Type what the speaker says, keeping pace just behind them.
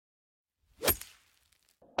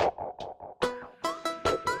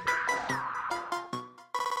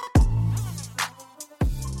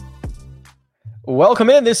Welcome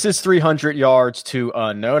in. This is 300 Yards to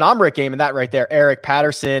Unknown. I'm Rick Gaiman. That right there, Eric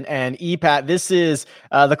Patterson and EPAT. This is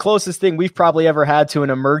the closest thing we've probably ever had to an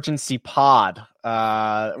emergency pod.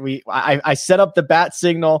 I set up the bat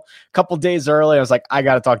signal a couple days early. I was like, I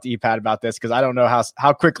got to talk to EPAT about this because I don't know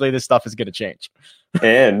how quickly this stuff is going to change.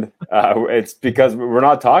 And it's because we're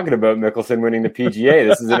not talking about Mickelson winning the PGA.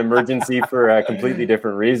 This is an emergency for a completely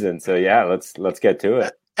different reason. So yeah, let's get to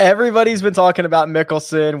it. Everybody's been talking about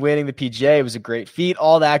Mickelson winning the PGA. It was a great feat,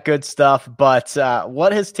 all that good stuff. But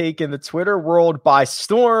what has taken the Twitter world by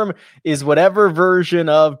storm is whatever version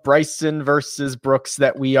of Bryson versus Brooks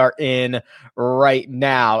that we are in right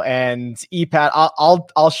now. And EPAT,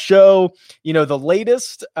 I'll show the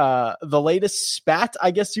latest spat,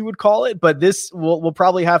 I guess you would call it. But this we'll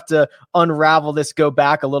probably have to unravel this, go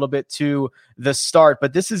back a little bit to the start.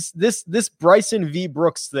 But this Bryson v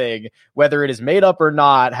Brooks thing, whether it is made up or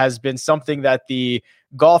not, has been something that the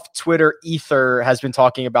golf Twitter ether has been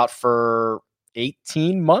talking about for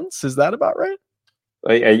 18 months. Is that about right?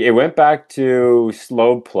 It went back to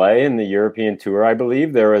slow play in the European Tour, I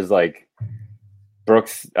believe. There was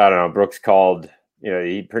Brooks called,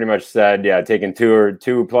 he pretty much said, taking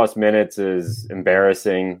 2+ minutes is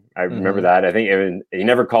embarrassing. I remember that. I think he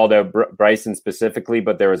never called out Bryson specifically,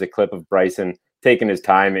 but there was a clip of Bryson taking his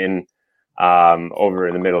time in over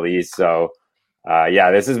in the Middle East. So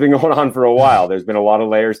this has been going on for a while. There's been a lot of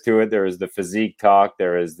layers to it. There is the physique talk.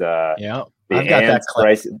 There is the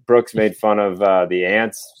ants. Brooks made fun of the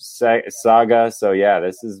ants saga. So yeah,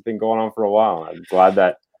 this has been going on for a while. I'm glad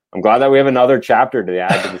that we have another chapter to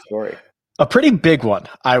add to the story. A pretty big one,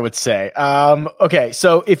 I would say. Okay,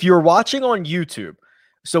 so if you're watching on YouTube,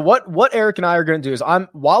 so what Eric and I are going to do is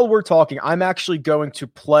while we're talking, I'm actually going to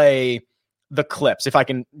play the clips. If I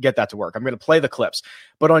can get that to work, I'm going to play the clips.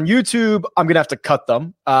 But on YouTube, I'm going to have to cut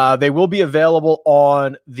them. They will be available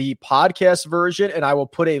on the podcast version, and I will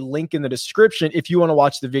put a link in the description if you want to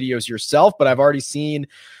watch the videos yourself. But I've already seen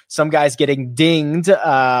some guys getting dinged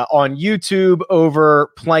on YouTube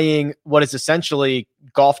over playing what is essentially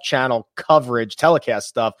Golf Channel coverage, telecast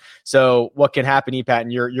stuff. So what can happen, EPAT,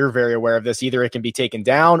 and you're very aware of this, either it can be taken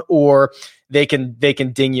down or they can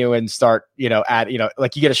ding you and start, you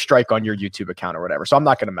get a strike on your YouTube account or whatever. So I'm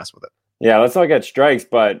not going to mess with it. Yeah, let's not get strikes.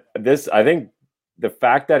 But I think the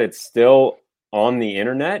fact that it's still on the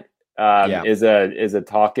internet is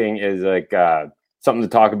something to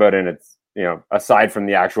talk about. And it's, aside from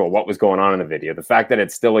the actual what was going on in the video, the fact that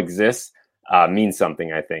it still exists means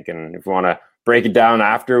something, I think. And if we want to break it down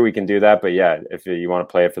after, we can do that. But yeah, if you want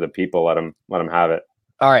to play it for the people, let them have it.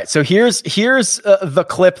 All right, so here's the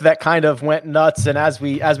clip that kind of went nuts, and as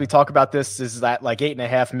we talk about this, is that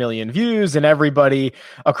 8.5 million views, and everybody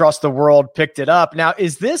across the world picked it up. Now,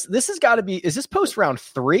 is this post round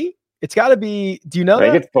 3? It's got to be. Do you know?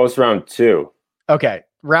 I think it's post round 2. Okay,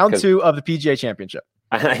 round 2 of the PGA Championship.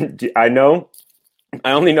 I know.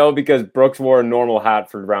 I only know because Brooks wore a normal hat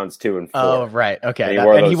for rounds 2 and 4. Oh, right. Okay.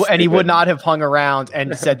 And he would not have hung around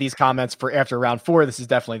and said these comments for after round 4. This is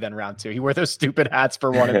definitely then round 2. He wore those stupid hats for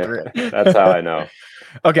 1 and 3. That's how I know.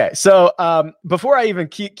 Okay. So before I even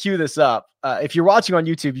cue this up, if you're watching on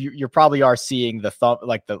YouTube, you probably are seeing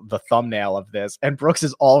the thumbnail of this, and Brooks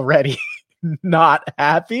is already not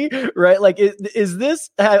happy, right? Is this,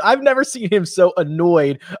 I've never seen him so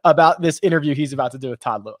annoyed about this interview he's about to do with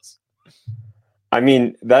Todd Lewis. I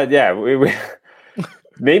mean,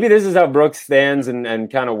 maybe this is how Brooks stands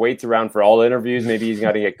and kind of waits around for all interviews. Maybe he's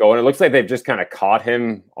got to get going. It looks like they've just kind of caught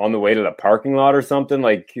him on the way to the parking lot or something.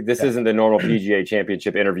 This isn't the normal PGA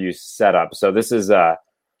Championship interview setup. So this is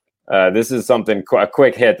something, a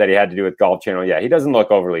quick hit that he had to do with Golf Channel. Yeah, he doesn't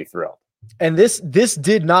look overly thrilled. And this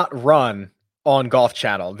did not run on Golf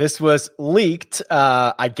Channel. This was leaked,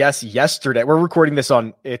 I guess, yesterday. We're recording this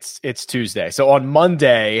on it's Tuesday. So on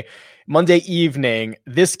Monday evening,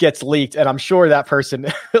 this gets leaked, and I'm sure that person,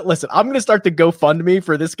 listen, I'm going to start the GoFundMe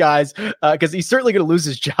for this guy's, because he's certainly going to lose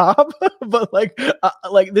his job, but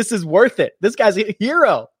this is worth it. This guy's a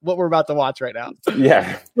hero, what we're about to watch right now.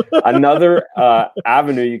 Yeah. Another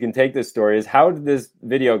avenue you can take this story is, how did this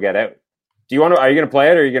video get out? Are you going to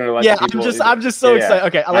play it, or are you going to let people? I'm just so excited.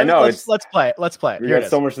 Okay. I know. Let's play it. Let's play it. There's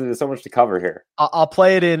so much to cover here. I'll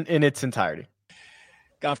play it in its entirety.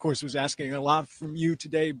 Golf Course was asking a lot from you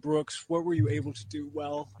today, Brooks. What were you able to do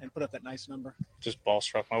well and put up that nice number? Just ball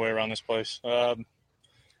struck my way around this place. Didn't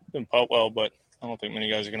putt well, but I don't think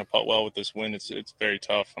many guys are going to putt well with this wind. It's very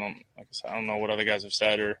tough. I don't know what other guys have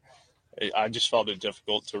said, or I just felt it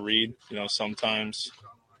difficult to read. Sometimes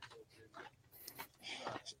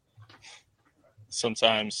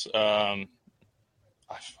I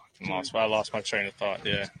lost my train of thought.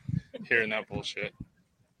 Yeah, hearing that bullshit.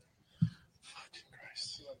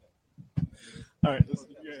 All right,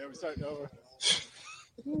 we're starting over.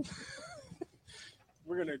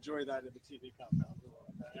 We're gonna enjoy that in the TV compound.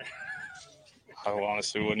 I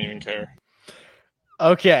honestly wouldn't even care.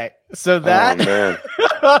 Okay, so that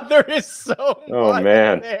there is so much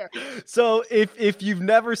there. So if you've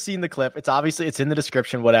never seen the clip, it's in the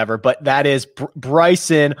description, whatever. But that is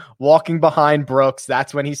Bryson walking behind Brooks.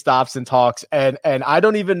 That's when he stops and talks, and I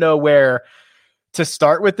don't even know where to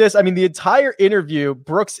start with this. I mean, the entire interview,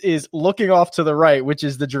 Brooks is looking off to the right, which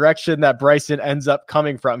is the direction that Bryson ends up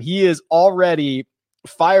coming from. He is already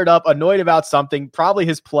fired up, annoyed about something, probably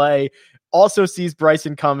his play. Also sees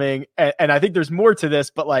Bryson coming, and I think there's more to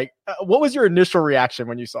this, but like, what was your initial reaction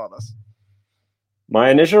when you saw this? My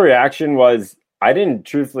initial reaction was I didn't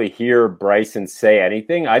truthfully hear Bryson say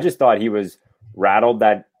anything. I just thought he was rattled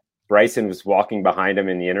that Bryson was walking behind him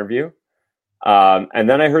in the interview. And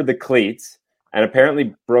then I heard the cleats, and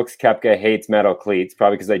apparently Brooks Koepka hates metal cleats,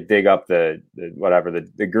 probably because they dig up the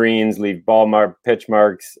greens, leave pitch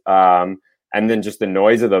marks, and then just the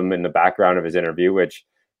noise of them in the background of his interview, which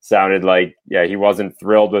sounded like, yeah, he wasn't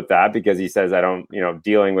thrilled with that because he says, I don't,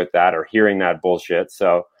 dealing with that or hearing that bullshit.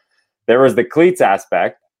 So there was the cleats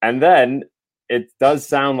aspect. And then it does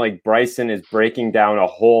sound like Bryson is breaking down a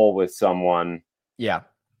hole with someone. Yeah.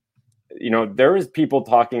 There was people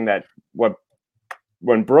talking that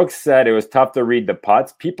when Brooks said it was tough to read the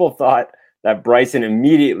putts, people thought that Bryson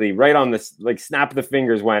immediately, right on this, like snap of the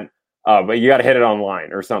fingers, went, but you got to hit it on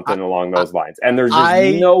line or something along those lines. And there's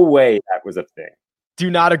just no way that was a thing. Do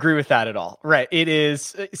not agree with that at all. Right. It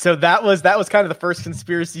is. So that was kind of the first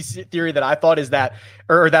conspiracy theory that I thought is that,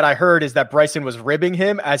 or that I heard, is that Bryson was ribbing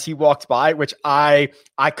him as he walked by, which I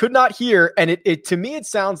could not hear. And it to me, it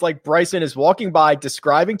sounds like Bryson is walking by,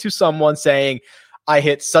 describing to someone, saying, I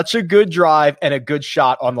hit such a good drive and a good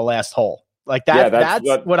shot on the last hole. Like that. Yeah,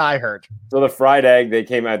 that's what I heard. So the fried egg,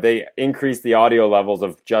 they increased the audio levels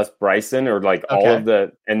of just Bryson, or like all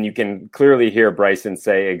of and you can clearly hear Bryson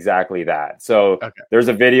say exactly that. So there's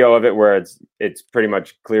a video of it where it's pretty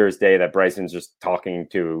much clear as day that Bryson's just talking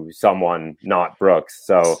to someone, not Brooks.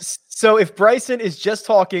 So if Bryson is just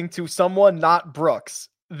talking to someone, not Brooks,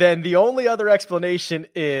 then the only other explanation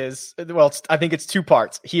is, I think it's two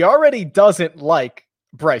parts. He already doesn't like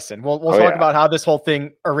Bryson. We'll talk about how this whole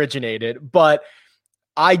thing originated, but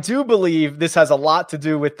I do believe this has a lot to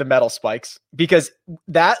do with the metal spikes, because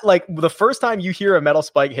that, like, the first time you hear a metal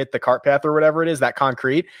spike hit the cart path or whatever it is, that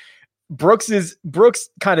concrete, Brooks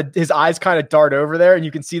kind of, his eyes kind of dart over there, and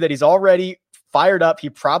you can see that he's already fired up. He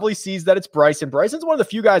probably sees that it's Bryson. Bryson's one of the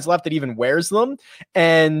few guys left that even wears them,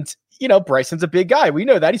 and Bryson's a big guy. We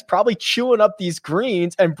know that. He's probably chewing up these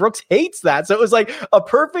greens, and Brooks hates that. So it was like a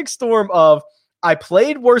perfect storm of, I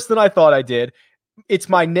played worse than I thought I did. It's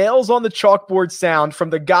my nails on the chalkboard sound from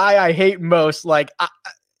the guy I hate most. Like,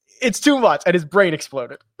 it's too much. And his brain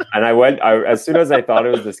exploded. And as soon as I thought it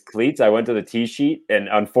was this cleats, I went to the tee sheet. And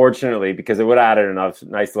unfortunately, because it would have added enough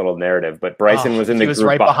nice little narrative, but Bryson was in the group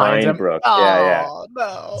right behind Brooks. Oh,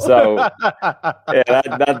 no. So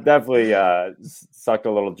that definitely sucked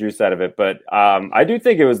a little juice out of it. But I do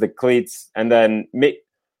think it was the cleats. And then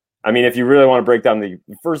if you really want to break down the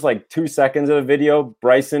first 2 seconds of the video,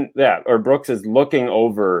 Brooks is looking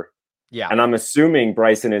over. Yeah. And I'm assuming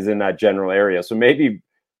Bryson is in that general area. So maybe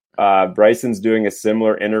Bryson's doing a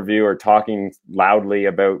similar interview or talking loudly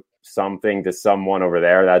about something to someone over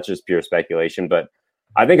there. That's just pure speculation. But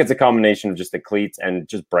I think it's a combination of just the cleats and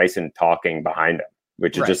just Bryson talking behind him,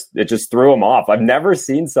 which it just threw him off. I've never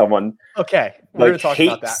seen someone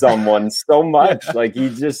hate someone so much. Yeah. Like, he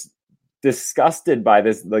just disgusted by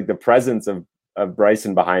this, like the presence of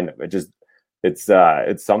Bryson behind him. It's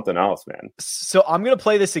something else, man. So I'm going to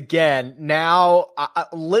play this again. Now,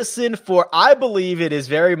 listen for, I believe it is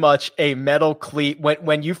very much a metal cleat.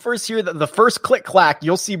 When you first hear the first click clack,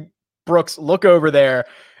 you'll see Brooks look over there,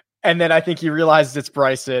 and then I think he realizes it's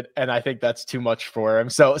Bryson, and I think that's too much for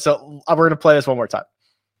him. So we're going to play this one more time.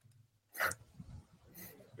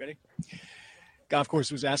 Ready? Golf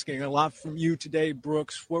Course was asking a lot from you today,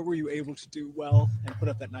 Brooks. What were you able to do well and put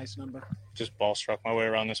up that nice number? Just ball struck my way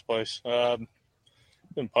around this place.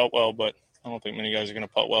 Didn't putt well, but I don't think many guys are going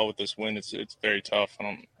to putt well with this wind. It's very tough.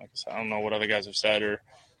 I don't know what other guys have said, or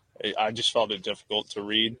I just felt it difficult to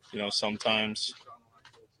read. Sometimes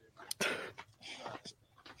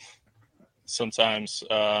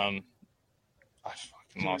I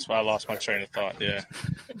lost my train of thought. Yeah,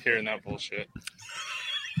 hearing that bullshit.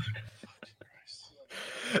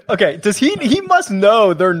 Okay, does he must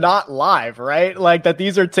know they're not live, right? Like, that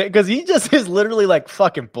these are because he just is literally like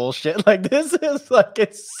fucking bullshit. Like, this is like,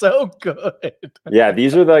 it's so good. Yeah,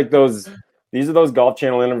 these are like those these are those Golf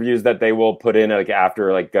Channel interviews that they will put in like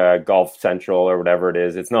after like Golf Central or whatever it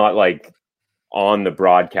is. It's not like on the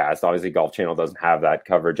broadcast. Obviously, Golf Channel doesn't have that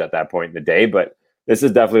coverage at that point in the day, but this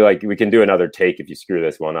is definitely like we can do another take if you screw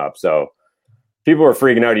this one up. So people were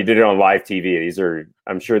freaking out. He did it on live TV.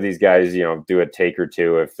 I'm sure these guys, do a take or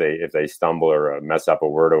two if they stumble or mess up a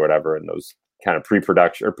word or whatever, and those kind of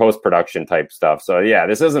pre-production or post-production type stuff. So yeah,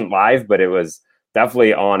 this isn't live, but it was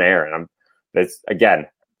definitely on air. And it's again,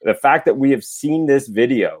 the fact that we have seen this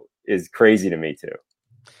video is crazy to me too.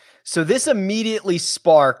 So this immediately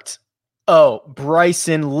sparked, oh,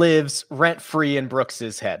 Bryson lives rent-free in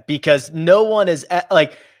Brooks's head, because no one is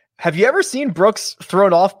like, have you ever seen Brooks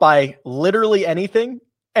thrown off by literally anything?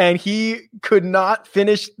 And he could not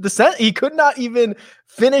finish he could not even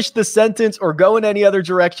finish the sentence or go in any other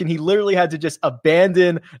direction. He literally had to just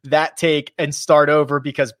abandon that take and start over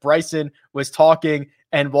because Bryson was talking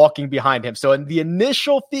and walking behind him. So in the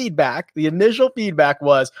initial feedback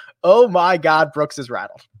was, oh my God, Brooks is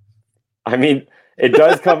rattled. I mean, it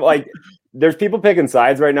does come like there's people picking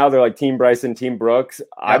sides right now. They're like Team Bryson, Team Brooks. Yep.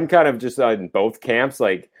 I'm kind of just in both camps.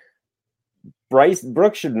 Like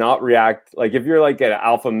Brooks should not react. Like if you're like an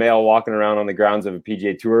alpha male walking around on the grounds of a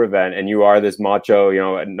PGA Tour event and you are this macho,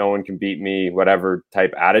 no one can beat me, whatever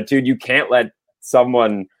type attitude, you can't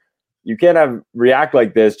have react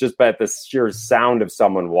like this just by the sheer sound of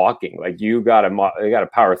someone walking. Like you gotta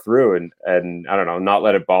power through and I don't know, not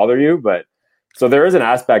let it bother you. But so there is an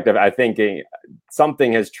aspect of, I think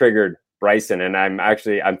something has triggered Bryson, and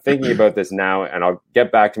I'm thinking about this now, and I'll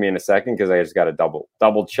get back to me in a second because I just got to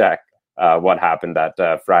double check what happened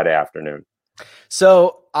that Friday afternoon.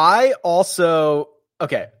 So I also,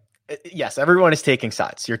 okay. Yes, everyone is taking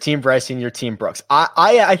sides. Your team Bryson, your team Brooks.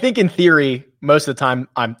 I think in theory, most of the time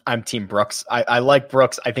I'm team Brooks. I like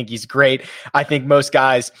Brooks. I think he's great. I think most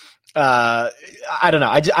guys, I don't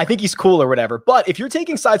know. I think he's cool or whatever. But if you're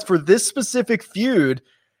taking sides for this specific feud,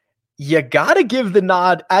 you got to give the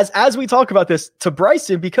nod as we talk about this to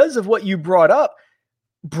Bryson because of what you brought up.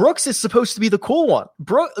 Brooks is supposed to be the cool one.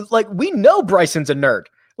 We know Bryson's a nerd.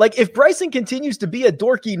 Like if Bryson continues to be a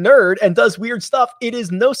dorky nerd and does weird stuff, it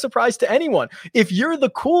is no surprise to anyone. If you're the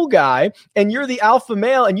cool guy and you're the alpha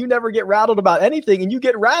male and you never get rattled about anything and you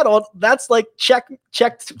get rattled, that's like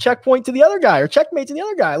checkpoint to the other guy or checkmate to the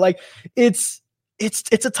other guy. Like it's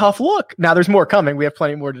a tough look. Now there's more coming. We have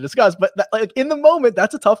plenty more to discuss, but in the moment,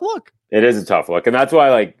 that's a tough look. It is a tough look. And that's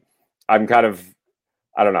why I'm kind of,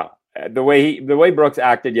 I don't know. The way Brooks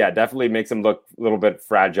acted, yeah, definitely makes him look a little bit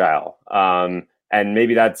fragile. And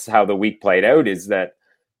maybe that's how the week played out, is that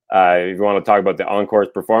if you want to talk about the on-course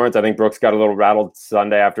performance, I think Brooks got a little rattled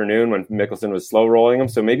Sunday afternoon when Mickelson was slow rolling him.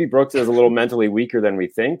 So maybe Brooks is a little mentally weaker than we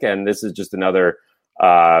think. And this is just another,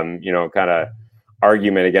 kind of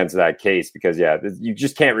argument against that case, because yeah, you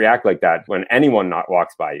just can't react like that when anyone not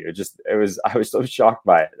walks by you. I was so shocked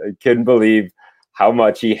by it. I couldn't believe how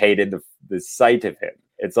much he hated the sight of him.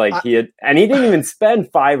 It's like he didn't even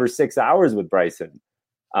spend 5 or 6 hours with Bryson.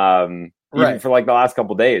 Right. For like the last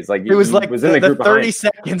couple of days. Like it was he like was in the group 30 behind.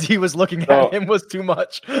 seconds he was looking at him was too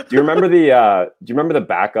much. Do you remember the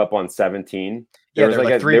backup on 17? There was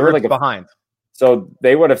like three groups behind. So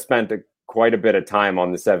they would have spent quite a bit of time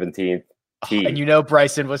on the 17th tee. And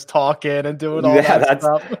Bryson was talking and doing all that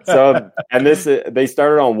stuff. So and they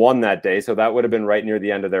started on 1 that day, so that would have been right near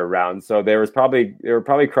the end of their round. So they were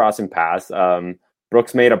probably crossing paths.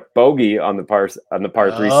 Brooks made a bogey on the par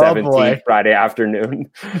 3 17 Friday afternoon.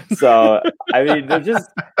 So I mean, there's just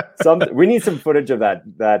we need some footage of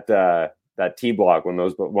that tee block when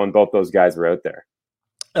both those guys were out there.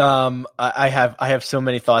 I have so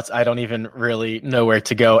many thoughts. I don't even really know where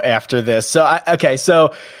to go after this.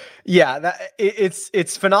 So yeah,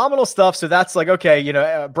 it's phenomenal stuff. So that's like,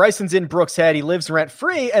 okay, Bryson's in Brooks' head. He lives rent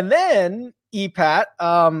free, and then EPAT,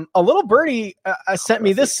 a little birdie sent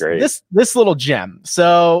me this little gem.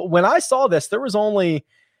 So when I saw this, there was only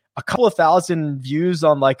a couple of thousand views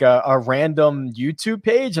on like a random YouTube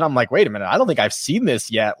page, and I'm like, wait a minute, I don't think I've seen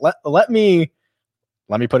this yet. Let me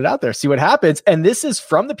put it out there, see what happens. And this is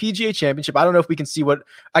from the PGA Championship. I don't know if we can see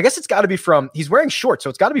I guess it's got to be from. He's wearing shorts, so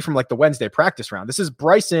it's got to be from like the Wednesday practice round. This is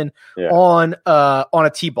Bryson on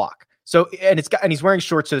a tee block. So and he's wearing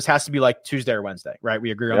shorts, so this has to be like Tuesday or Wednesday, right?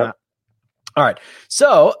 We agree on that. All right.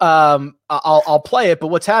 So I'll play it, but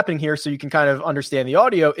what's happening here so you can kind of understand the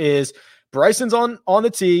audio is Bryson's on the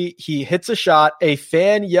tee. He hits a shot. A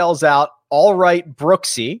fan yells out, "All right,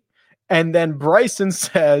 Brooksy." And then Bryson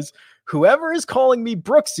says, "Whoever is calling me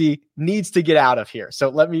Brooksy needs to get out of here." So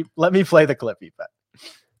let me play the clip, Ethan.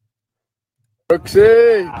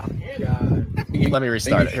 Brooksy. Let me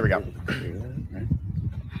restart it. Here we go.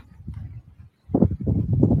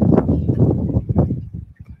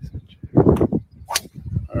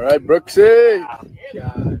 All right, Brooksy.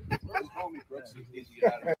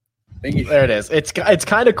 There it is. It's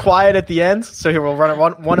kind of quiet at the end. So here we'll run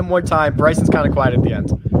it one more time. Bryson's kind of quiet at the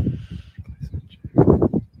end.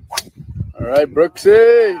 All right,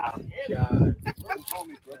 Brooksy.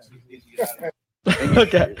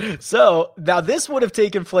 Okay. So now this would have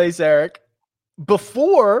taken place, Eric,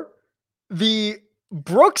 before the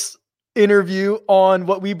Brooks interview on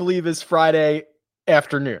what we believe is Friday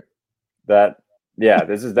afternoon.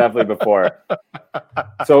 This is definitely before.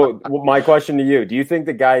 So my question to you, do you think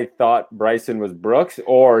the guy thought Bryson was Brooks,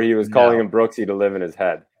 or he was calling him Brooksy to live in his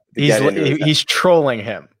head? He's trolling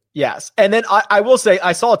him. Yes. And then I will say,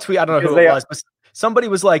 I saw a tweet, I don't know who it was, but somebody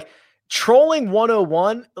was like, trolling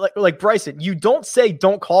 101, like Bryson, you don't say,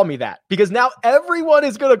 don't call me that, because now everyone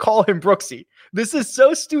is going to call him Brooksy. This is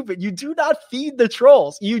so stupid. You do not feed the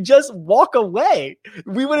trolls. You just walk away.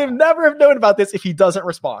 We would have never have known about this if he doesn't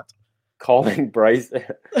respond. Calling Bryson,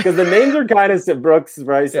 because the names are kind of Brooks,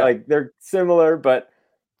 Bryson, like they're similar, but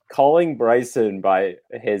calling Bryson by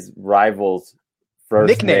his rival's first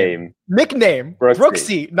nickname,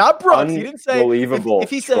 Brooksy, not Brooks. He didn't say unbelievable.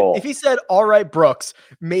 If he said, all right, Brooks,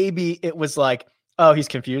 maybe it was like, oh, he's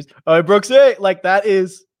confused. All right, Brooksy, like that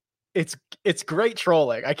is, it's great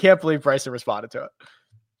trolling. I can't believe Bryson responded to it.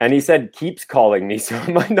 And he said, keeps calling me, so it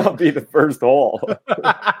might not be the first hole.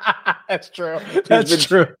 That's true. That's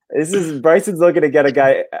true. Bryson's looking to get a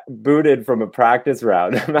guy booted from a practice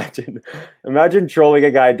round. Imagine trolling a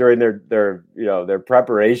guy during their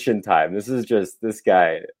preparation time. This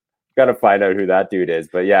guy. Got to find out who that dude is.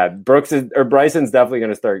 But yeah, Bryson's definitely going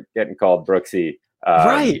to start getting called Brooksy.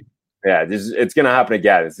 Right. Yeah, it's going to happen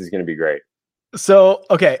again. This is going to be great. So,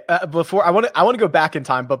 okay, before I want to go back in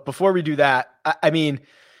time, but before we do that, I mean,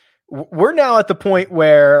 we're now at the point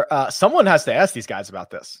where someone has to ask these guys about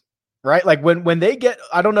this, right? Like when they get,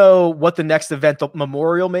 I don't know what the next event,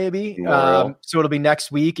 Memorial maybe. So it'll be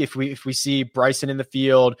next week if we see Bryson in the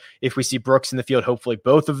field, if we see Brooks in the field, hopefully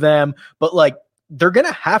both of them. But like they're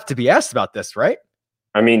gonna have to be asked about this, right?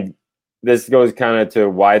 I mean, this goes kind of to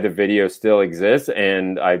why the video still exists,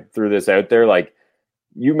 and I threw this out there. Like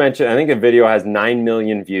you mentioned, I think the video has 9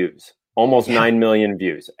 million views. Almost 9 million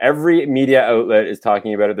views. Every media outlet is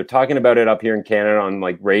talking about it. They're talking about it up here in Canada on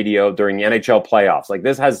like radio during the NHL playoffs. Like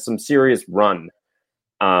this has some serious run.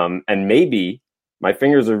 And maybe my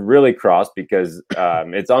fingers are really crossed because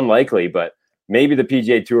it's unlikely, but maybe the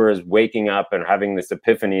PGA Tour is waking up and having this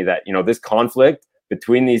epiphany that, this conflict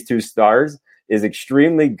between these two stars is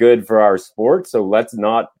extremely good for our sport. So let's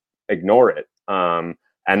not ignore it.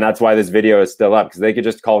 And that's why this video is still up, because they could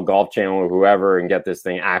just call Golf Channel or whoever and get this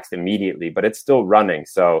thing axed immediately, but it's still running.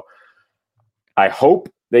 So I hope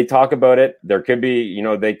they talk about it. There could be,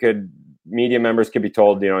 media members could be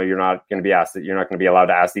told, you're not going to be asked that you're not going to be allowed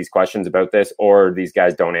to ask these questions about this, or these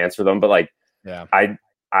guys don't answer them. But like, I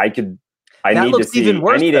need to see,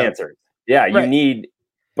 I need answers. Yeah, right. You need,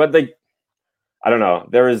 but like, I don't know.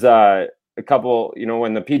 There was a couple,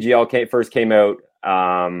 when the PGL first came out,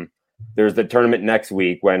 there's the tournament next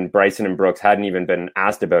week when Bryson and Brooks hadn't even been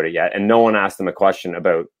asked about it yet, and no one asked them a question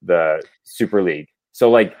about the Super League. So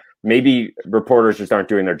like maybe reporters just aren't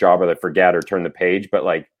doing their job, or they forget or turn the page, but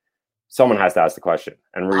like someone has to ask the question,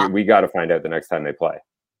 and we got to find out the next time they play.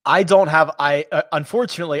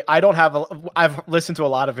 Unfortunately, I've listened to a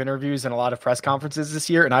lot of interviews and a lot of press conferences this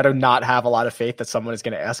year, and I do not have a lot of faith that someone is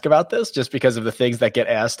going to ask about this, just because of the things that get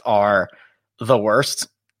asked are the worst.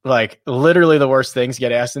 Like literally the worst things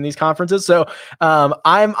get asked in these conferences. So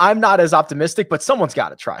I'm not as optimistic, but someone's got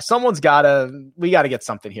to try. We got to get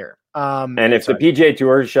something here. And if the PGA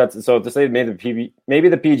Tour shuts, so to say maybe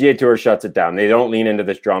the PGA Tour shuts it down, they don't lean into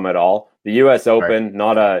this drama at all. The U.S. Open,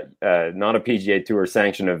 not a PGA Tour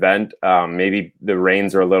sanctioned event. Maybe the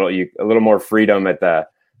reins are a little more freedom at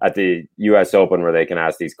the U.S. Open where they can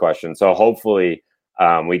ask these questions. So hopefully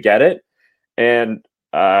we get it. And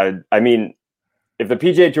I mean, if the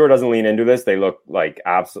PGA Tour doesn't lean into this, they look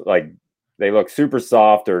they look super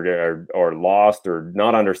soft or lost or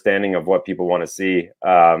not understanding of what people want to see.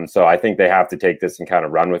 So I think they have to take this and kind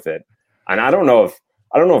of run with it. And I don't know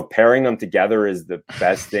if pairing them together is the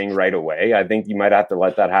best thing right away. I think you might have to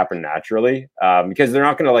let that happen naturally because they're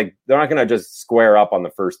not going to just square up on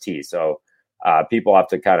the first tee. So people have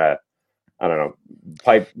to kind of, I don't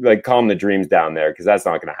know, calm the dreams down there, because that's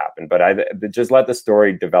not going to happen. But just let the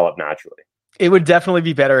story develop naturally. It would definitely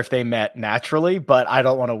be better if they met naturally, but I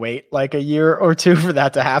don't want to wait like a year or two for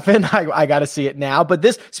that to happen. I got to see it now. But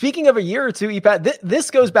speaking of a year or two, Epat,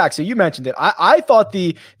 this goes back. So you mentioned it. I thought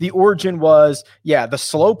the origin was, the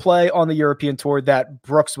slow play on the European Tour that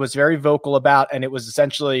Brooks was very vocal about. And it was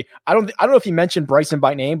essentially, I don't know if he mentioned Bryson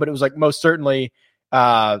by name, but it was like most certainly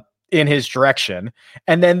in his direction.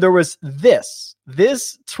 And then there was this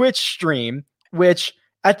Twitch stream, which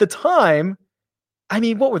at the time, I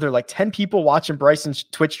mean, what were there, like 10 people watching Bryson's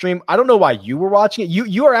Twitch stream? I don't know why you were watching it.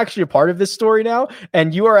 You are actually a part of this story now,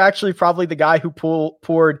 and you are actually probably the guy who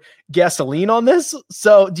poured gasoline on this.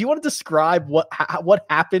 So do you want to describe what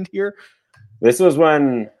happened here? This was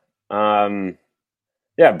when, Bryson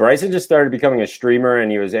just started becoming a streamer, and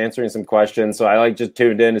he was answering some questions. So I just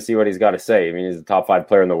tuned in to see what he's got to say. I mean, he's the top 5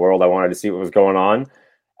 player in the world. I wanted to see what was going on.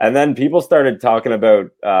 And then people started talking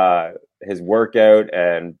about his workout,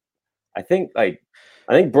 and I think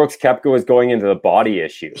Brooks Koepka was going into the body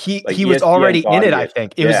issue. He was already in it. I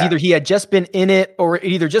think it was either he had just been in it or it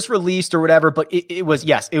either just released or whatever. But it was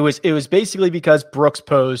basically because Brooks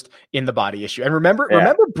posed in the body issue. And remember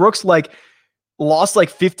Brooks lost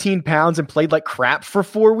 15 pounds and played like crap for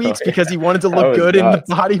 4 weeks because he wanted to look good in the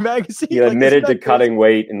body magazine. He admitted to cutting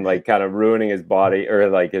weight and kind of ruining his body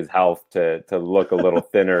or his health to look a little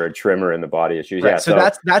thinner or trimmer in the body issues. Right. Yeah. So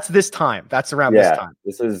that's this time. That's around this time.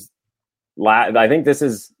 This is. I think this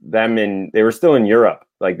is them they were still in Europe.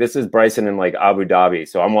 This is Bryson in Abu Dhabi.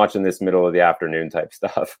 So I'm watching this middle of the afternoon type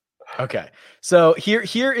stuff. Okay. So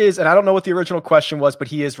here is, and I don't know what the original question was, but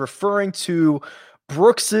he is referring to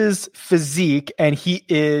Brooks's physique and he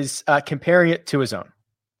is comparing it to his own.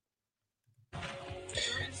 I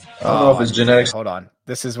don't know if it's genetics. Hold on.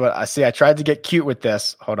 This is what I see. I tried to get cute with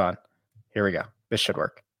this. Hold on. Here we go. This should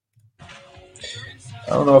work.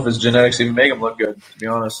 I don't know if his genetics even make him look good, to be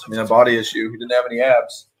honest. I mean, a body issue. He didn't have any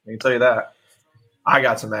abs. I can tell you that. I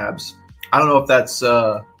got some abs. I don't know if that's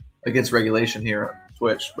against regulation here on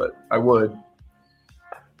Twitch, but I would.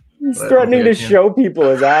 He's threatening to show people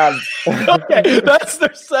his abs. Okay, that's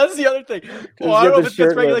the other thing. Well, I don't know if it's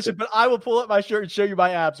against regulation, but I will pull up my shirt and show you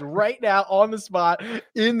my abs right now on the spot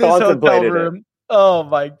in this hotel room. Oh,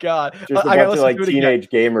 my God. Just a bunch of teenage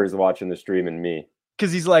gamers watching the stream and me.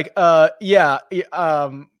 Because he's like, oh God,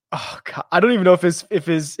 I don't even know if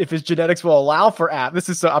his genetics will allow for app.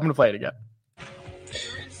 I'm gonna play it again.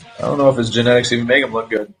 I don't know if his genetics even make him look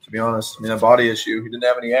good, to be honest. I mean, a body issue. He didn't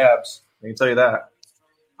have any abs. I can tell you that.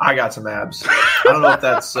 I got some abs. I don't know if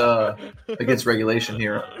that's against regulation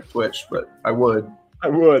here on Twitch, but I would.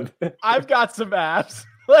 I've got some abs.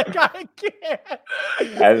 I can't.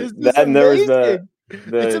 And there was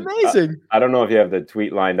it's amazing. I don't know if you have the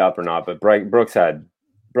tweet lined up or not, but Brooks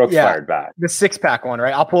fired back. The 6-pack one,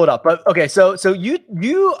 right? I'll pull it up. But okay, so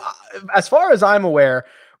you, as far as I'm aware,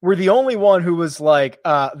 were the only one who was like,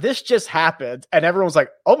 this just happened, and everyone was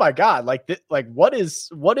like, oh my God, what is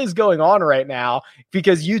going on right now?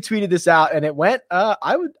 Because you tweeted this out and it went,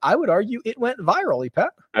 I would argue it went viral,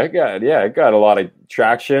 Pep. It got a lot of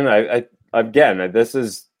traction. This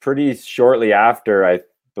is pretty shortly after I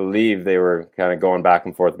believe they were kind of going back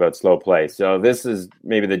and forth about slow play. So this is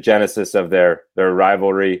maybe the genesis of their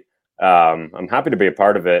rivalry. I'm happy to be a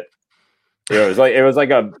part of it. It was like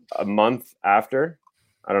a month after.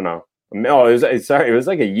 I don't know. No, it was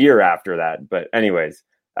like a year after that. But anyways,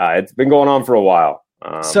 it's been going on for a while.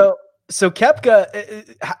 So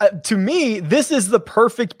Koepka, to me, this is the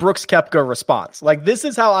perfect Brooks Koepka response. This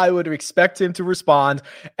is how I would expect him to respond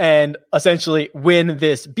and essentially win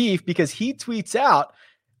this beef, because he tweets out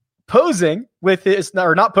posing with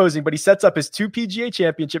not posing, but he sets up his 2 PGA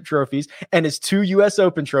Championship trophies and his 2 US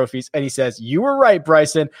Open trophies. And he says, you were right,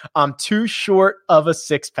 Bryson. I'm too short of a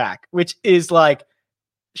 6-pack, which is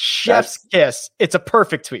chef's kiss. It's a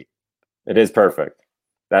perfect tweet. It is perfect.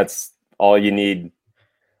 That's all you need.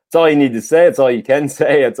 It's all you need to say. It's all you can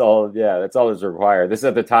say. That's all that's required. This is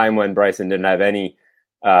at the time when Bryson didn't have any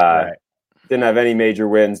major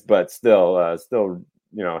wins, but still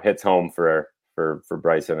hits home for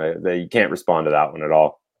Bryson. You can't respond to that one at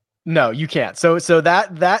all. No, you can't. So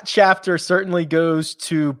that chapter certainly goes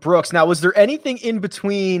to Brooks. Now, was there anything in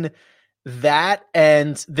between that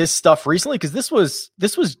and this stuff recently? Because this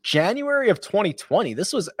was January of 2020.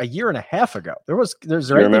 This was a year and a half ago. Do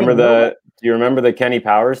you remember the Kenny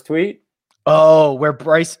Powers tweet? Oh, where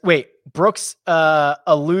Brooks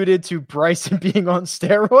alluded to Bryson being on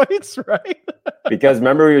steroids, right? Because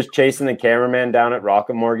remember he was chasing the cameraman down at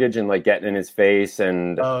Rocket Mortgage and getting in his face,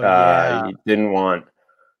 and he didn't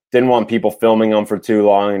want people filming him for too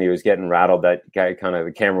long, and he was getting rattled that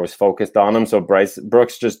the camera was focused on him. So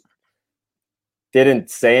Brooks just didn't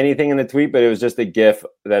say anything in the tweet, but it was just a GIF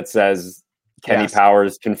that says Kenny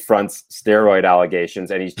Powers confronts steroid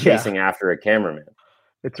allegations, and he's chasing after a cameraman.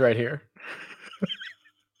 It's right here.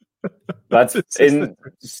 That's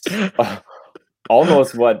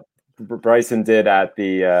almost what Bryson did at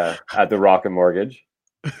the Rocket Mortgage.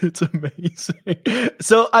 It's amazing.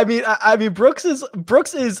 So I mean, Brooks is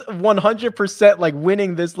 100% like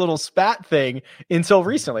winning this little spat thing until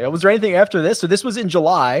recently. Was there anything after this? So this was in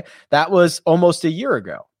July. That was almost a year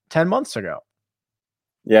ago, 10 months ago.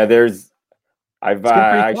 Yeah, I've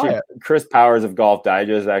actually Chris Powers of Golf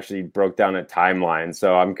Digest actually broke down a timeline,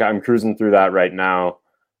 so I'm cruising through that right now.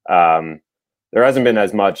 There hasn't been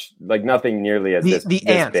as much, like nothing nearly as this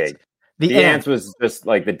big. The ants was just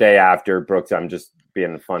like the day after Brooks. I'm just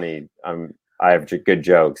being funny. I have good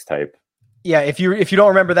jokes type. Yeah, if you don't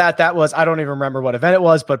remember that was, I don't even remember what event it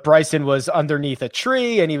was, but Bryson was underneath a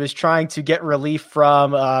tree and he was trying to get relief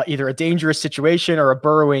from either a dangerous situation or a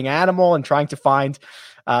burrowing animal and trying to find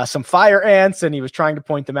some fire ants, and he was trying to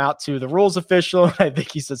point them out to the rules official. I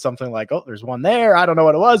think he said something like, "Oh, there's one there." I don't know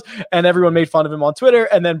what it was, and everyone made fun of him on Twitter.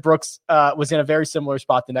 And then Brooks was in a very similar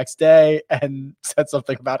spot the next day and said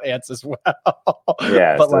something about ants as well.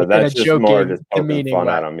 Yeah, but so like that's in a just more joking, just poking demeaning fun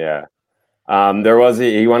way. at him. Yeah,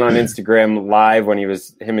 he went on Instagram live when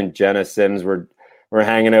him and Jenna Sims were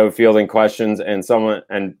hanging out fielding questions, and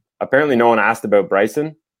apparently no one asked about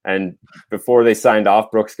Bryson. And before they signed off,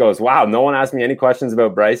 Brooks goes, "Wow, no one asked me any questions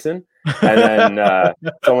about Bryson." And then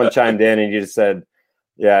someone chimed in and he just said,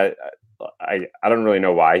 "Yeah, I don't really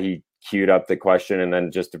know why." He queued up the question and then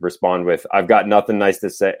just to respond with, "I've got nothing nice to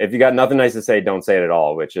say. If you got nothing nice to say, don't say it at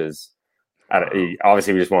all," which is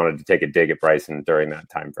obviously we just wanted to take a dig at Bryson during that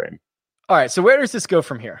time frame. All right, so where does this go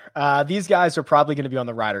from here? These guys are probably going to be on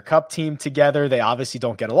the Ryder Cup team together. They obviously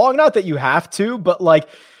don't get along. Not that you have to, but like,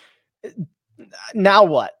 now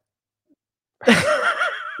what?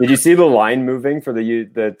 Did you see the line moving for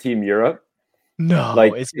the Team Europe? No,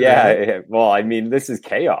 like well, I mean, this is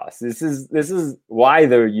chaos. This is why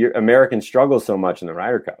the Americans struggle so much in the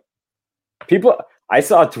Ryder Cup. I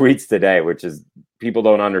saw tweets today, which is people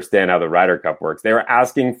don't understand how the Ryder Cup works. They were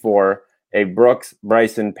asking for a Brooks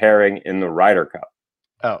Bryson pairing in the Ryder Cup.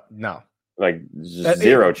 Oh no. Like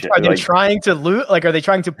zero chance. Are they trying to loot? Like, are they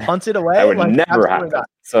trying to punt it away? That would like, never happen. Not.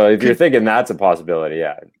 So if you're thinking that's a possibility,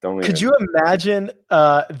 yeah. Could you imagine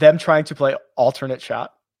them trying to play alternate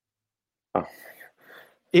shot? Oh.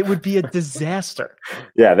 It would be a disaster.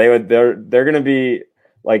 Yeah, they would. They're going to be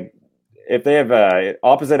like, if they have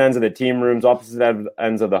opposite ends of the team rooms, opposite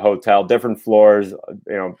ends of the hotel, different floors,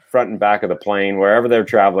 front and back of the plane, wherever they're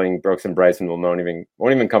traveling, Brooks and Bryson won't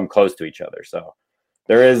even come close to each other. So.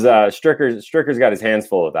 There is Stricker's got his hands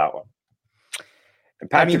full with that one. And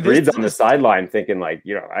Patrick Reed's on the sideline thinking like,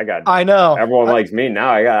 I know everyone likes me now.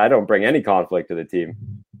 I don't bring any conflict to the team.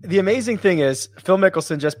 The amazing thing is Phil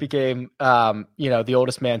Mickelson just became, the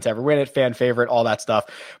oldest man to ever win it, fan favorite, all that stuff.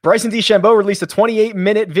 Bryson DeChambeau released a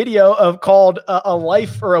 28-minute video called a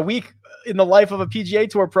life or a week in the life of a PGA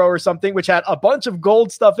Tour pro or something, which had a bunch of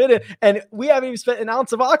gold stuff in it. And we haven't even spent an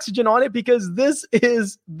ounce of oxygen on it because this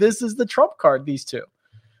is the trump card, these two.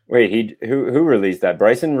 Wait, who released that?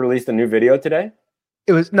 Bryson released a new video today?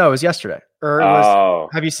 It was yesterday.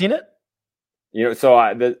 Have you seen it? So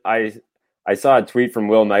I saw a tweet from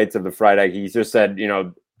Will Knights of the Friday. He just said,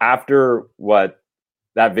 after what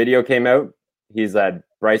that video came out, he said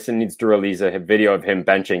Bryson needs to release a video of him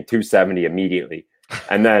benching 270 immediately.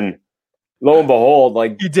 And then lo and behold,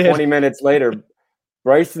 like 20 minutes later,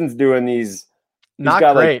 Bryson's doing these. He's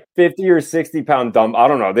got great. Like 50 or 60 pound dumb. I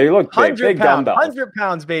don't know. They look big dumbbells. 100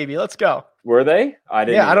 pounds, baby. Let's go. Were they? I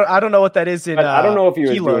didn't. Yeah, I don't know what that is in. I don't know if he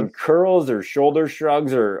was doing curls or shoulder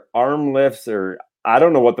shrugs or arm lifts or I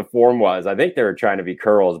don't know what the form was. I think they were trying to be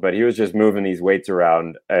curls, but he was just moving these weights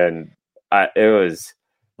around, and it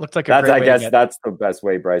looked like that's. I guess that's the best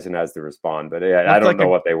way Bryson has to respond. But yeah, I don't know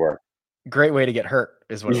what they were. Great way to get hurt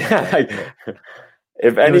is what. It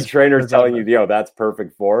if any trainer's telling you, that's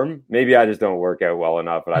perfect form, maybe I just don't work out well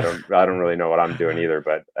enough, and I don't really know what I'm doing either.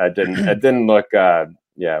 But it didn't look,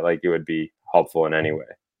 like it would be helpful in any way.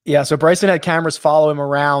 Yeah, so Bryson had cameras follow him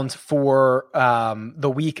around for the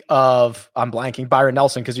week of, I'm blanking, Byron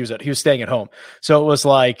Nelson, because he was staying at home. So it was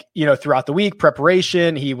like, throughout the week,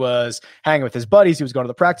 preparation, he was hanging with his buddies, he was going to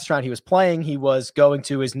the practice round, he was playing, he was going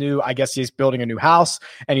to his I guess he's building a new house,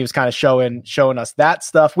 and he was kind of showing us that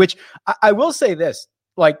stuff, which I will say this,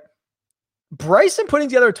 like, Bryson putting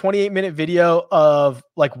together a 28-minute video of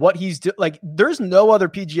like what he's doing, like there's no other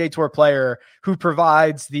PGA Tour player who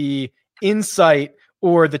provides the insight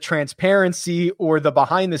or the transparency or the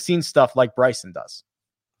behind the scenes stuff like Bryson does.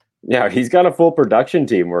 Yeah, he's got a full production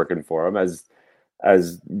team working for him. As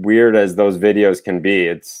weird as those videos can be,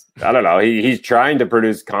 I don't know. He's trying to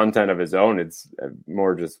produce content of his own. It's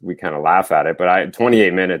more just we kind of laugh at it. But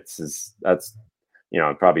 28 minutes that's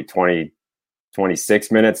probably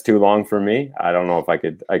 26 minutes too long for me. I don't know if I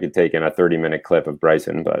could take in a 30-minute clip of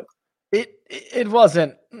Bryson, but It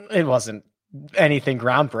wasn't anything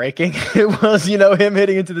groundbreaking. It was, him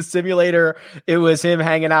hitting into the simulator. It was him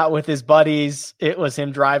hanging out with his buddies. It was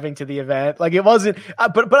him driving to the event. Like it wasn't,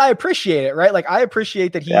 but I appreciate it, right? Like I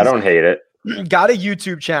appreciate that he's I don't hate it. Got a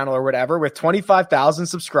YouTube channel or whatever with 25,000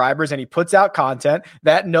 subscribers and he puts out content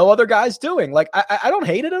that no other guy's doing. Like I don't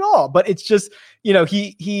hate it at all, but it's just, he's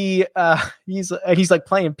like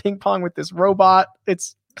playing ping pong with this robot.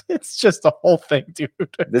 It's just a whole thing, dude.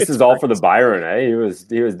 This is all for the Byron, eh?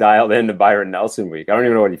 He was dialed into Byron Nelson week. I don't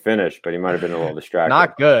even know what he finished, but he might have been a little distracted.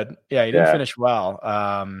 Not good. Yeah, he didn't finish well.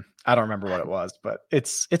 I don't remember what it was, but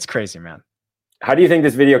it's crazy, man. How do you think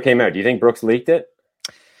this video came out? Do you think Brooks leaked it?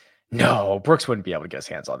 No, Brooks wouldn't be able to get his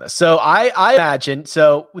hands on this. So I imagine,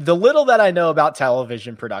 so the little that I know about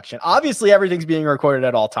television production, obviously everything's being recorded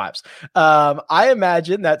at all times. I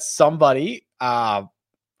imagine that somebody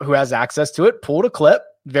who has access to it pulled a clip.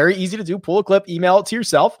 Very easy to do. Pull a clip, email it to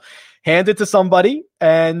yourself, hand it to somebody,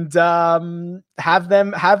 and have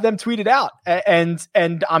them tweet it out.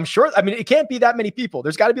 And I'm sure, I mean, it can't be that many people.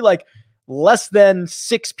 There's got to be like less than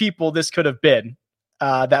 6 people this could have been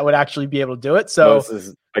that would actually be able to do it. So this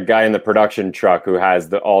is a guy in the production truck who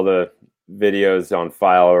has all the videos on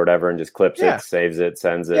file or whatever, and just clips it, saves it,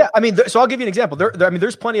 sends it. Yeah, I mean, so I'll give you an example.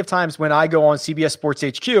 There's plenty of times when I go on CBS Sports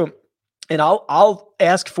HQ, and I'll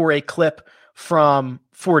ask for a clip from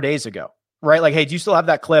 4 days ago, right? Like, hey, do you still have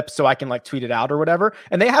that clip so I can like tweet it out or whatever?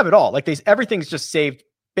 And they have it all. Like everything's just saved.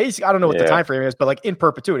 Basically, I don't know what the time frame is, but like in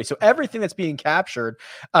perpetuity. So everything that's being captured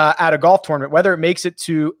at a golf tournament, whether it makes it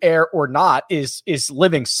to air or not, is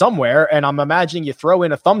living somewhere. And I'm imagining you throw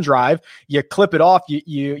in a thumb drive, you clip it off,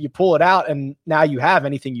 you pull it out, and now you have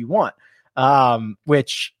anything you want.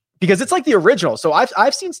 Which, because it's like the original. So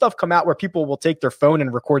I've seen stuff come out where people will take their phone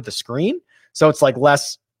and record the screen, so it's like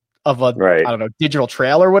less of a I don't know, digital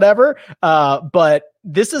trail or whatever. But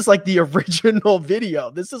this is like the original video.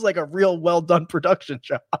 This is like a real well done production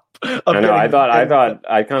job. I know. I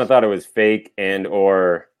kind of thought it was fake it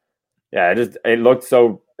looked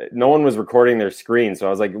so, no one was recording their screen. So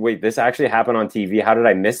I was like, wait, this actually happened on TV. How did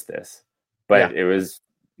I miss this? But it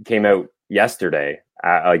came out yesterday,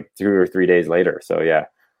 like 2 or 3 days later. So yeah,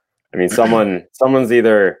 I mean, someone's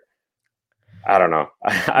either, I don't know.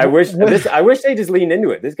 I wish they just leaned into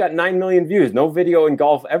it. This got 9 million views. No video in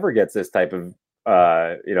golf ever gets this type of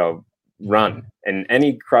run in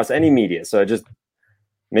across any media. So just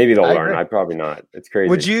maybe they'll learn. I probably not. It's crazy.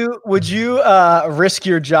 Would you risk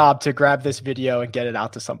your job to grab this video and get it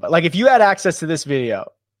out to somebody? Like if you had access to this video,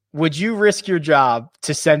 would you risk your job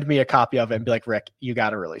to send me a copy of it and be like, Rick, you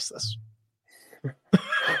got to release this?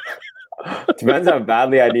 Depends how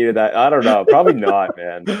badly I needed that. I don't know. Probably not,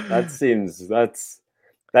 man. That's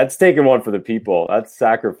taking one for the people. That's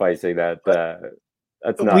sacrificing that.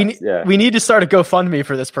 That's nuts. We need to start a GoFundMe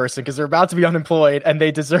for this person because they're about to be unemployed and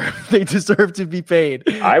they deserve to be paid.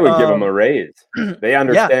 I would give them a raise. They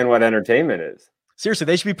understand what entertainment is. Seriously,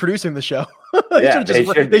 they should be producing the show. They should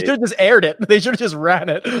have just aired it. They should have just ran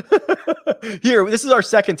it. Here, this is our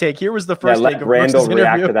second take. Here was the first take. Let Randall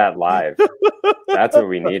react to that live. That's what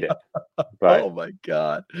we needed. But, oh my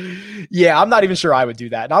god. Yeah, I'm not even sure I would do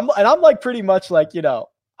that. And I'm like pretty much like,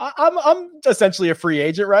 I'm essentially a free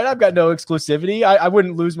agent, right? I've got no exclusivity. I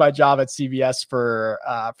wouldn't lose my job at CBS for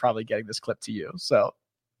probably getting this clip to you. So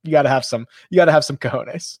you got to have some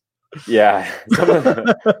cojones. Yeah,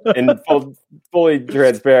 and fully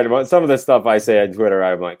transparent. Some of the stuff I say on Twitter,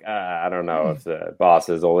 I'm like, I don't know if the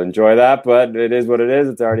bosses will enjoy that, but it is what it is.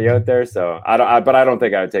 It's already out there, so but I don't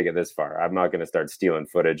think I would take it this far. I'm not going to start stealing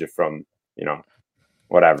footage from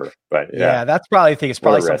whatever. But yeah, that's probably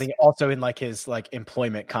something also in like his like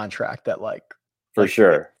employment contract that like. For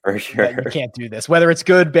sure. You can't do this, whether it's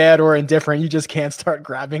good, bad, or indifferent. You just can't start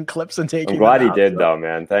grabbing clips and taking. I'm glad he did, though,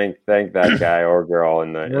 man. Thank that guy or girl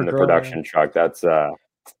in the production truck. That's That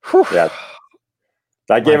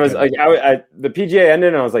gave us like the PGA ended,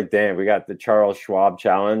 and I was like, damn, we got the Charles Schwab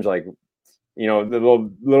Challenge, like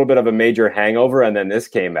the little bit of a major hangover, and then this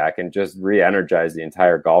came back and just re-energized the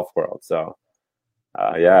entire golf world. So,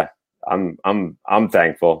 I'm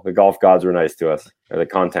thankful. The golf gods were nice to us, or the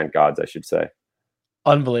content gods, I should say.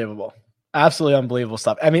 Unbelievable. Absolutely unbelievable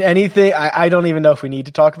stuff. I mean, anything, I don't even know if we need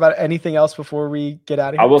to talk about anything else before we get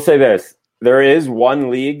out of here. I will say this. There is one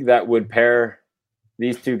league that would pair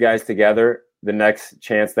these two guys together the next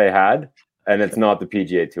chance they had, and it's not the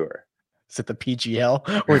PGA Tour. Is it the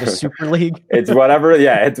PGL or the Super League? It's whatever.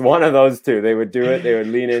 Yeah, it's one of those two. They would do it. They would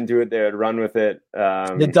lean into it. They would run with it.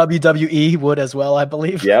 The WWE would as well, I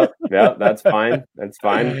believe. Yep. That's fine. That's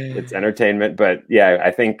fine. It's entertainment. But yeah,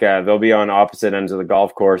 I think they'll be on opposite ends of the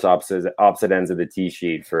golf course, opposite ends of the tee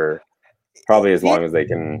sheet for probably as long as they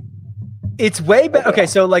can It's way better. Okay,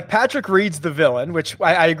 so like Patrick Reed's the villain, which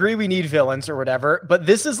I agree we need villains or whatever, but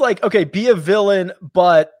this is like, okay, be a villain,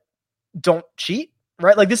 but don't cheat,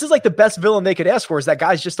 right? Like this is like the best villain they could ask for is that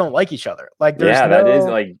guys just don't like each other. Like that is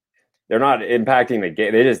like, they're not impacting the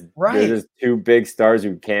game. They're just two big stars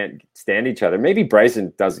who can't stand each other. Maybe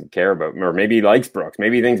Bryson doesn't care about him, or maybe he likes Brooks.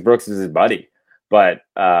 Maybe he thinks Brooks is his buddy. But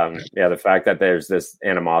the fact that there's this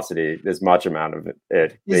animosity, this much amount of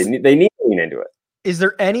it, they need to lean into it. Is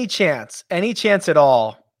there any chance at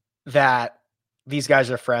all that these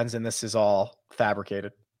guys are friends and this is all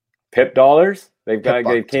fabricated? Pip dollars?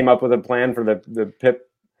 They came up with a plan for the Pip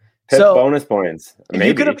bonus points.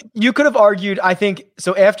 Maybe. You could have argued, I think,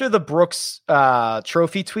 so after the Brooks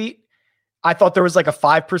trophy tweet, I thought there was like a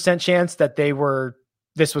 5% chance that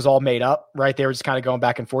this was all made up, right? They were just kind of going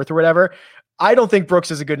back and forth or whatever. I don't think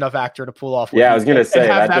Brooks is a good enough actor to pull off. Yeah, I was going to say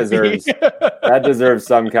that deserves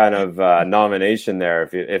some kind of nomination there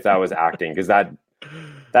if that was acting, because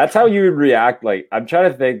that's how you would react. Like, I'm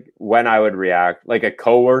trying to think when I would react, like a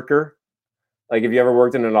coworker. Like if you ever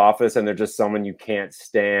worked in an office and they're just someone you can't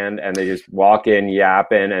stand and they just walk in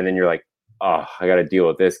yapping and then you're like, oh, I got to deal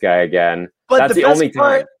with this guy again. But that's the only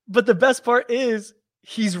time. But the best part is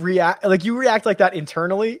you react like that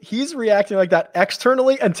internally. He's reacting like that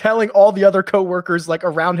externally and telling all the other coworkers like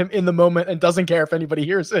around him in the moment and doesn't care if anybody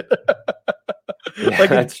hears it. Yeah, like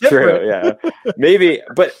that's true. Yeah, maybe.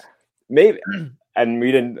 And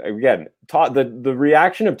we didn't, again, the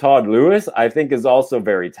reaction of Todd Lewis, I think, is also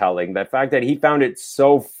very telling. The fact that he found it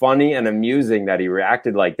so funny and amusing that he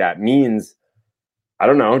reacted like that means, I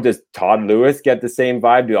don't know, does Todd Lewis get the same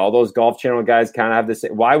vibe? Do all those Golf Channel guys kind of have the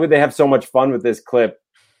same? Why would they have so much fun with this clip?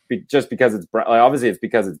 Just because obviously it's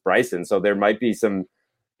because it's Bryson. So there might be some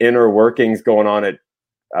inner workings going on at,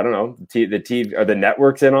 I don't know, the TV or the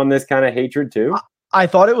networks in on this kind of hatred too. I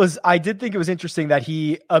did think it was interesting that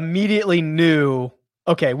he immediately knew,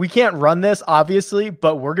 okay, we can't run this obviously,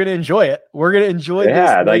 but we're going to enjoy it. We're going to enjoy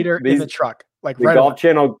this later in the truck. Like the Golf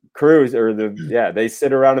Channel crews they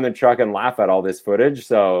sit around in the truck and laugh at all this footage.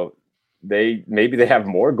 So maybe they have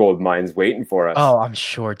more gold mines waiting for us. Oh, I'm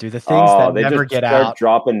sure, dude. The things that never get out.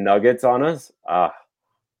 Dropping nuggets on us.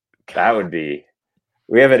 That would be.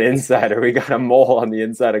 We have an insider. We got a mole on the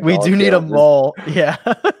inside of. We do need a mole. Yeah.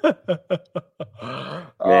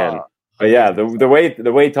 Man, but yeah, the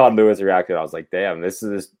way Todd Lewis reacted, I was like, damn,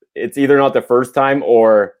 it's either not the first time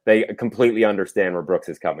or they completely understand where Brooks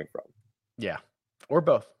is coming from. Yeah, or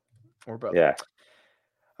both. Yeah.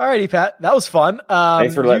 All righty, Pat. That was fun.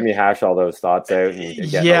 Thanks for letting me hash all those thoughts out.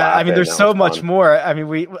 I mean, there's so much more. I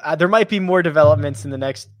mean, there might be more developments in the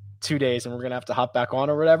next 2 days and we're gonna have to hop back on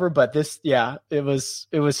or whatever, but it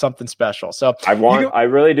was something special. So I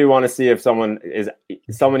really do want to see if someone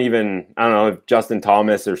even, I don't know, if Justin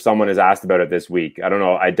Thomas or someone has asked about it this week. I don't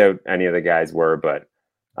know, I doubt any of the guys were, but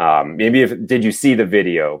maybe did you see the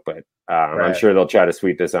video? But right. I'm sure they'll try to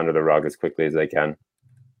sweep this under the rug as quickly as they can.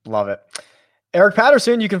 Love it. Eric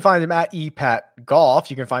Patterson, you can find him at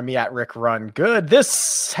ePatGolf. You can find me at Rick Run Good.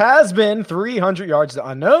 This has been 300 Yards to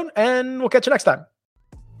Unknown, and we'll catch you next time.